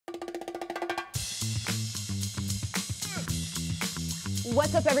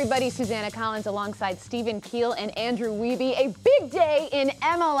What's up, everybody? Susannah Collins alongside Stephen Keel and Andrew Wiebe. A big day in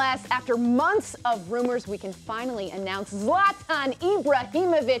MLS. After months of rumors, we can finally announce Zlatan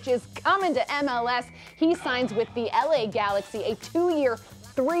Ibrahimović is coming to MLS. He signs with the LA Galaxy, a 2-year,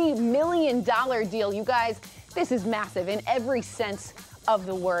 $3 million deal. You guys, this is massive in every sense of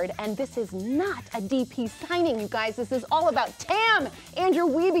the word, and this is not a DP signing, you guys. This is all about TAM. Andrew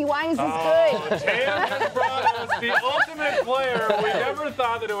Wiebe, why is this good? TAM has brought us the ultimate player. We never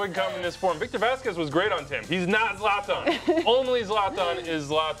thought that it would come in this form. Victor Vasquez was great on TAM. He's not Zlatan. Only Zlatan is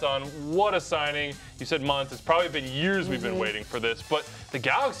Zlatan. What a signing. You said months. It's probably been years we've been waiting for this, but the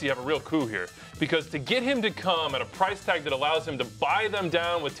Galaxy have a real coup here, because to get him to come at a price tag that allows him to buy them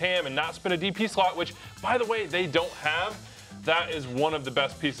down with TAM and not spend a DP slot, which, by the way, they don't have, that is one of the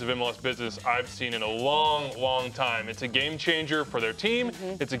best pieces of MLS business I've seen in a long, long time. It's a game changer for their team.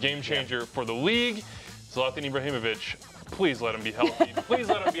 It's a game changer for the league. Zlatan Ibrahimović, please let him be healthy. Please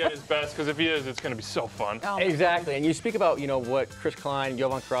let him be at his best, because if he is, it's going to be so fun. Oh, exactly. And you speak about, what Chris Klein,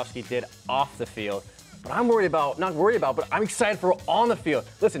 Jovan Kirovski did off the field. But I'm not worried about, but I'm excited for on the field.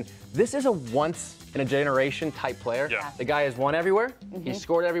 Listen, this is a once-in-a-generation type player. Yeah. The guy has won everywhere. He's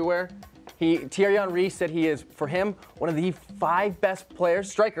scored everywhere. Thierry Henry said he is, for him, one of the 5 best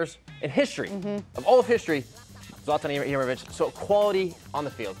strikers in history, of all of history. Zlatan Ibrahimović, so quality on the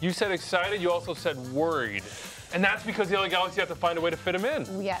field. You said excited, you also said worried. And that's because the LA Galaxy have to find a way to fit him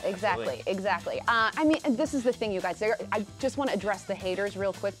in. Yeah, exactly, exactly. I mean, this is the thing, you guys. I just want to address the haters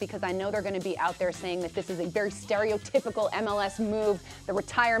real quick, because I know they're going to be out there saying that this is a very stereotypical MLS move, the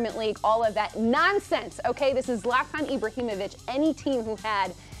retirement league, all of that nonsense, okay? This is Zlatan Ibrahimović. Any team who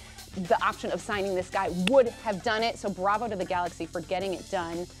had the option of signing this guy would have done it. So bravo to the Galaxy for getting it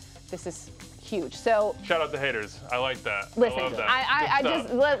done. This is huge. So shout out to haters. I like that. Listen, I love that. I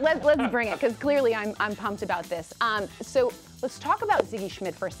just let's bring it, because clearly I'm pumped about this. So let's talk about Ziggy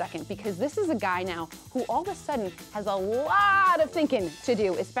Schmidt for a second, because this is a guy now who all of a sudden has a lot of thinking to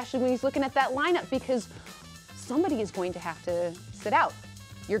do, especially when he's looking at that lineup, because somebody is going to have to sit out.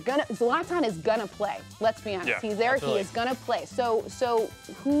 Zlatan is gonna play. Let's be honest. Yeah, He's there. absolutely. He is gonna play. So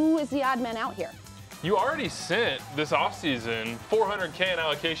who is the odd man out here? You already sent this offseason $400K in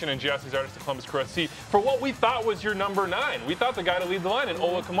allocation and Giassi's artist to Columbus Crew SC for what we thought was your number 9. We thought the guy to lead the line in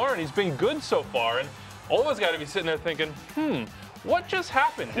Ola Kamara, and he's been good so far. And Ola's got to be sitting there thinking, what just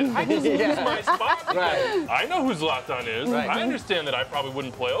happened? Did I just lose my spot? Right. I know who Zlatan is. Right. I understand that I probably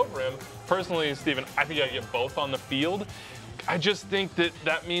wouldn't play over him. Personally, Steven, I think I get both on the field. I just think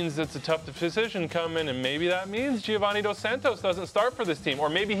that means it's a tough decision coming, and maybe that means Giovanni Dos Santos doesn't start for this team, or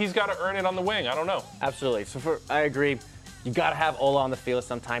maybe he's got to earn it on the wing. I don't know. Absolutely. So I agree. You got to have Ola on the field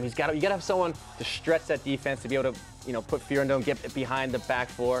sometime. You got to have someone to stretch that defense, to be able to put fear into him, get behind the back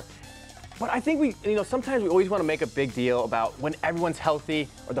four. But I think sometimes we always want to make a big deal about when everyone's healthy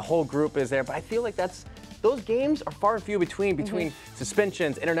or the whole group is there. But I feel like those games are far and few between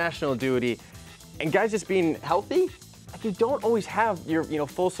suspensions, international duty, and guys just being healthy. Like, you don't always have your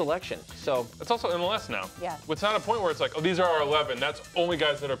full selection. So it's also MLS now. Yeah. It's not a point where it's like, oh, these are our 11. That's only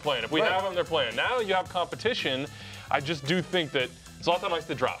guys that are playing. If we have them, they're playing. Now you have competition. I just do think that Zlatan likes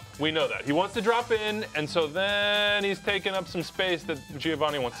to drop. We know that. He wants to drop in, and so then he's taking up some space that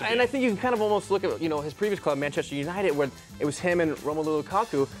Giovanni wants to be. And I think you can kind of almost look at his previous club, Manchester United, where it was him and Romelu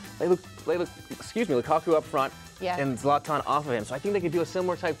Lukaku. Lukaku up front. Yeah. And Zlatan off of him. So I think they could do a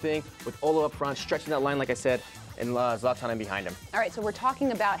similar type thing with Ola up front, stretching that line, like I said, and Zlatan in behind him. All right, so we're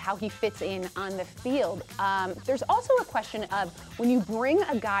talking about how he fits in on the field. There's also a question of when you bring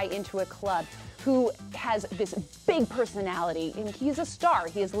a guy into a club who has this big personality, and he's a star,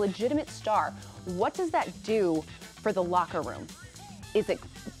 he is a legitimate star, what does that do for the locker room?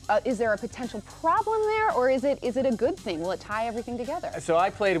 Is there a potential problem there, or is it a good thing? Will it tie everything together? So I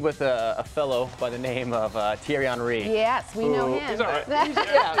played with a fellow by the name of Thierry Henry. Yes, we know him. He's all right.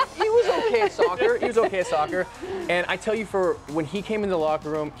 He was okay at soccer. And I tell you, when he came into the locker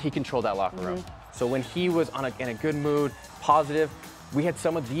room, he controlled that locker room. So when he was in a good mood, positive, we had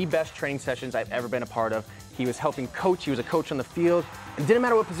some of the best training sessions I've ever been a part of. He was helping coach. He was a coach on the field. It didn't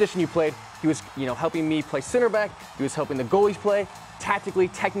matter what position you played. He was, helping me play center back. He was helping the goalies play. Tactically,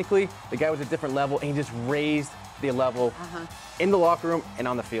 technically, the guy was a different level, and he just raised the level in the locker room and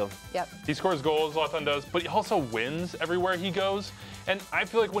on the field. Yep. He scores goals, Zlatan does, but he also wins everywhere he goes. And I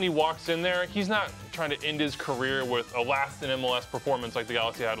feel like when he walks in there, he's not trying to end his career with a last in MLS performance like the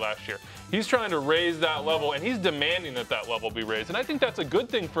Galaxy had last year. He's trying to raise that level, and he's demanding that that level be raised. And I think that's a good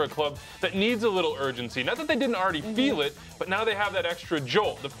thing for a club that needs a little urgency. Not that they didn't already feel it, but now they have that extra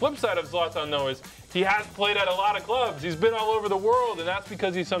jolt. The flip side of Zlatan, though, is he has played at a lot of clubs. He's been all over the world, and that's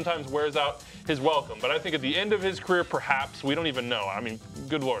because he sometimes wears out his welcome. But I think at the end of his career, perhaps, we don't even know. I mean,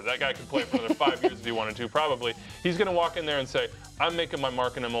 good Lord, that guy could play for another 5 years if he wanted to, probably. He's going to walk in there and say, I'm making my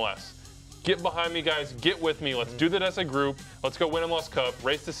mark in MLS. Get behind me, guys. Get with me. Let's do that as a group. Let's go win MLS Cup.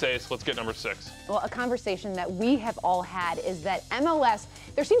 Race to Sace. Let's get number 6. Well, a conversation that we have all had is that MLS,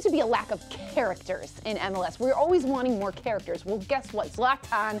 there seems to be a lack of characters in MLS. We're always wanting more characters. Well, guess what?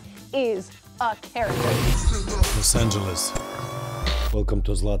 Zlatan is a character. Los Angeles. Welcome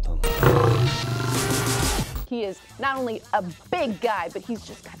to Zlatan. He is not only a big guy, but he's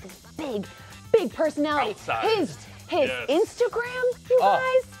just got this big personality. His Instagram, you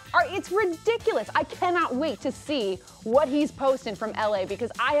guys, it's ridiculous. I cannot wait to see what he's posting from LA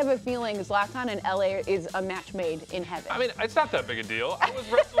because I have a feeling Zlatan in LA is a match made in heaven. I mean, it's not that big a deal. I was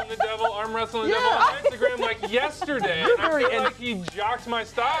wrestling the devil, arm wrestling the devil on Instagram like yesterday. And I feel like he jocked my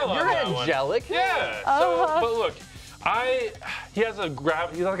style on that one. You're angelic. Yeah. But look, he has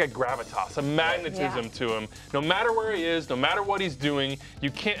he's like a gravitas, a magnetism to him. No matter where he is, no matter what he's doing,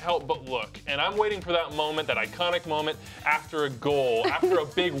 you can't help but look. And I'm waiting for that moment, that iconic moment after a goal, after a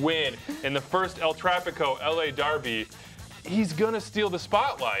big win in the first El Trafico LA Derby. He's going to steal the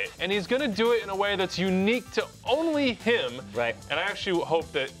spotlight, and he's going to do it in a way that's unique to only him. Right. And I actually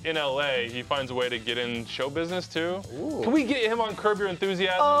hope that in LA, he finds a way to get in show business too. Ooh. Can we get him on Curb Your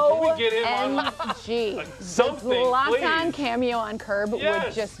Enthusiasm? Oh, Can we get him on something, Zlatan please? cameo on Curb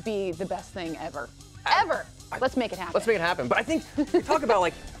would just be the best thing ever. Ever. Let's make it happen. Let's make it happen. But I think we talk about,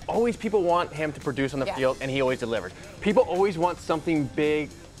 like, always people want him to produce on the field, and he always delivers. People always want something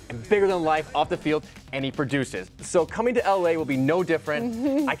big and bigger than life off the field, and he produces. So coming to LA will be no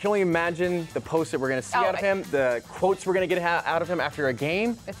different. I can only imagine the posts that we're going to see out of him, the quotes we're going to get out of him after a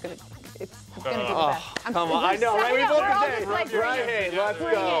game. It's gonna be the best. Come on, I know, right? We both did. Right, let's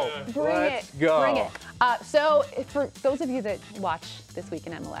go. Let's go. Bring it. So for those of you that watch This Week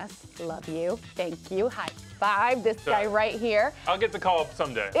in MLS, love you, thank you, high five, this guy right here. I'll get the call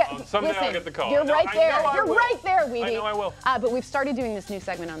someday. Someday listen, I'll get the call. You're right there. You're right there, Wiebe. I know I will. But we've started doing this new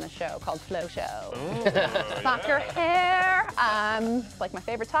segment on the show called Flow Show. Soccer hair. It's like my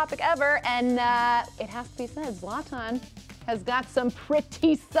favorite topic ever, and it has to be said, Zlatan has got some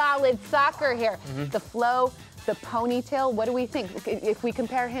pretty solid soccer hair. The flow, the ponytail, what do we think? If we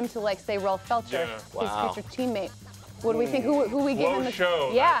compare him to, like, say, Rolf Felcher, his future teammate, what do we think? Who we give him?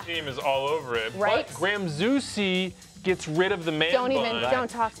 Show. That team is all over it. Right. But Graham Zusi gets rid of the man bun. Don't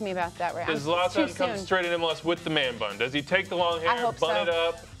talk to me about that right now. Does Zlatan come straight in MLS with the man bun? Does he take the long hair, bun it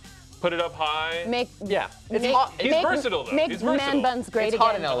up, put it up high? It's hot. He's versatile, though. Make man buns great again. It's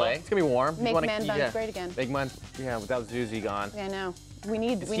hot in LA. It's going to be warm. Make man buns great again. Make man, without Zusi gone. I know. We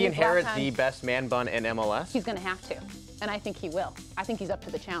need Does he inherit the best man bun in MLS? He's going to have to, and I think he will. I think he's up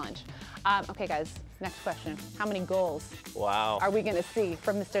to the challenge. Okay, guys, next question. How many goals are we going to see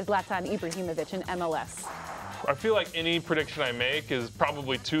from Mr. Zlatan Ibrahimović in MLS? I feel like any prediction I make is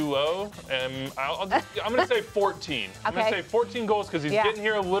probably too low, and I'm going to say 14. I'm going to say 14 goals because he's getting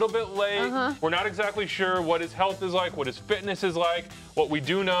here a little bit late. We're not exactly sure what his health is like, what his fitness is like. What we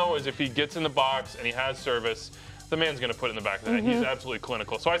do know is if he gets in the box and he has service, the man's going to put it in the back of the net. He's absolutely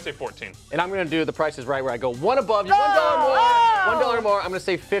clinical. So I say 14. And I'm going to do the Price is Right where I go one above you, $1 more. I'm going to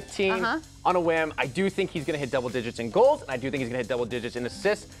say 15 on a whim. I do think he's going to hit double digits in goals, and I do think he's going to hit double digits in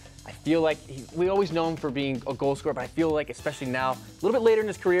assists. I feel like we always know him for being a goal scorer, but I feel like, especially now, a little bit later in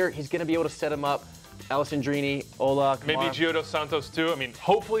his career, he's going to be able to set him up. Alessandrini, Ola, maybe Gio dos Santos too. I mean,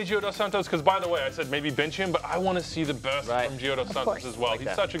 hopefully Gio dos Santos, because by the way, I said maybe bench him, but I want to see the best from Gio dos Santos as well.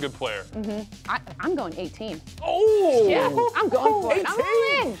 He's such a good player. I'm going 18. Oh! Yeah, I'm going for 18? it. I'm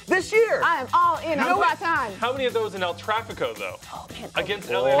all in. This year? I am all in on Zlatan. How many of those in El Trafico, though? Against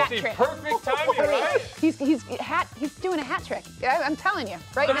LAFC. Perfect timing, right? He's doing a hat trick. I'm telling you,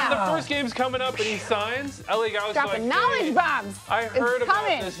 right now. The first game's coming up and he signs. LA Galaxy dropping knowledge bombs. I heard about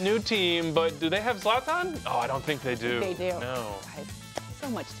this new team, but do they have Zlatan? Oh, I don't think they do. They do. No. Guys, so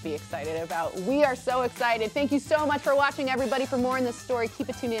much to be excited about. We are so excited. Thank you so much for watching, everybody. For more in this story, keep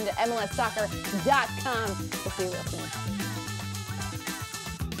it tuned in to MLSsoccer.com. We'll see you real soon.